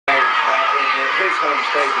his home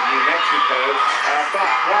state of New Mexico. But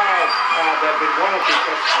while there have been one or two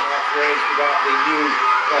question marks raised about the new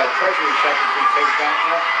Treasury Secretary, Tim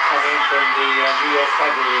Geithner, coming in from the New York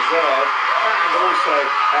Federal Reserve, and also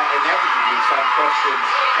inevitably some questions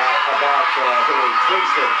about Hillary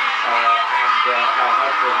Clinton and her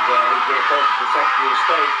husband, who's been appointed to Secretary of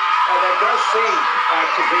State, there does seem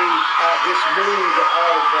to be this mood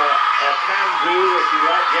of can do, if you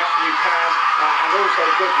like, yes we can, and also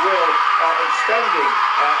goodwill extending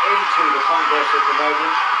into the Congress at the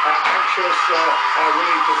moment, anxious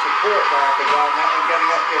really to support Barack Obama in getting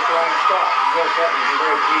off to a flying start. And he'll certainly be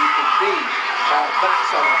very pleased indeed that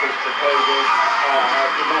some of his proposals,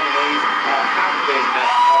 the nominees, have been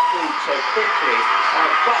approved so quickly.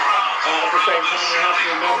 But at the same time, we have to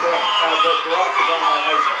remember that Barack Obama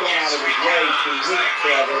has gone out of his way to meet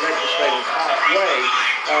the legislators halfway,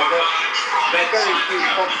 that there are very few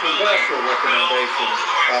controversial recommendations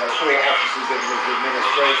for officers in his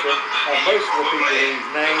administration. Most of the people he's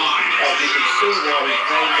named, you can see why he's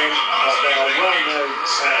named them. They are well known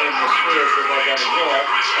in the spheres that they're going to work,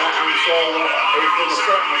 and so it's been a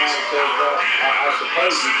certain amount of, I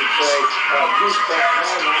suppose you could say, use that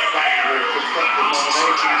now back with constructive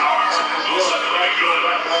nominations, and will strike you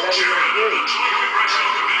back by letting them through.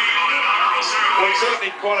 Well, it's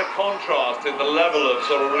certainly quite a contrast in the level of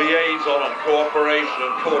sort of liaison and cooperation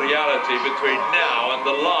and cordiality between now and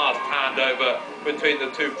the last handover between the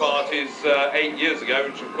two parties 8 years ago,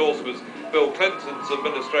 which of course was Bill Clinton's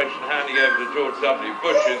administration handing over to George W.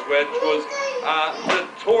 Bush's, which was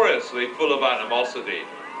notoriously full of animosity.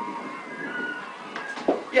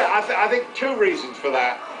 Yeah, I think two reasons for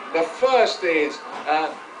that. The first is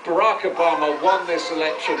Barack Obama won this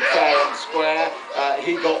election fair and square.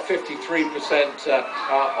 He got 53%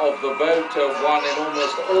 of the vote, won in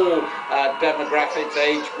almost all demographics,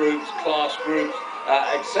 age groups, class groups,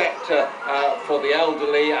 except for the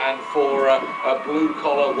elderly and for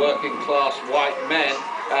blue-collar, working-class white men.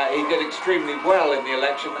 He did extremely well in the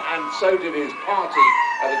election, and so did his party,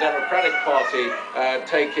 the Democratic Party,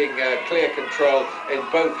 taking clear control in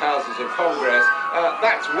both houses of Congress.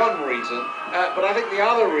 That's one reason, but I think the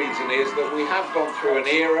other reason is that we have gone through an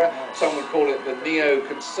era, some would call it the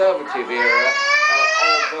neo-conservative era,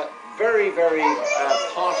 of very, very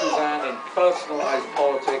partisan and personalised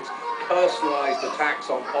politics, personalised attacks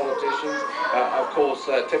on politicians, of course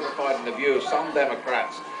typified in the view of some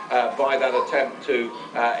Democrats by that attempt to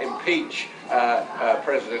impeach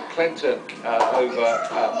President Clinton over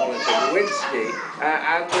Monica Lewinsky.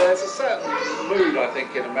 And there's a certain mood, I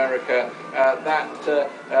think, in America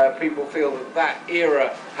that people feel that that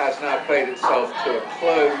era has now played itself to a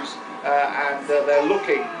close, and they're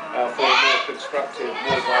looking for a more constructive,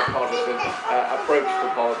 more bipartisan approach to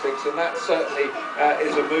politics, and that certainly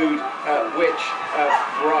is a mood which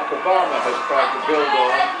Barack Obama has tried to build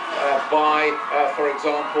on by, for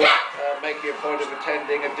example, making a point of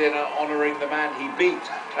attending a dinner honouring the man he beat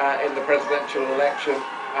in the presidential election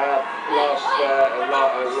last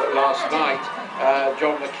night,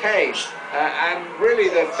 John McCain. And really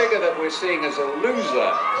the figure that we're seeing as a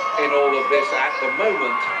loser in all of this at the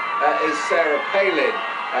moment is Sarah Palin,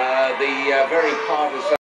 the very partisan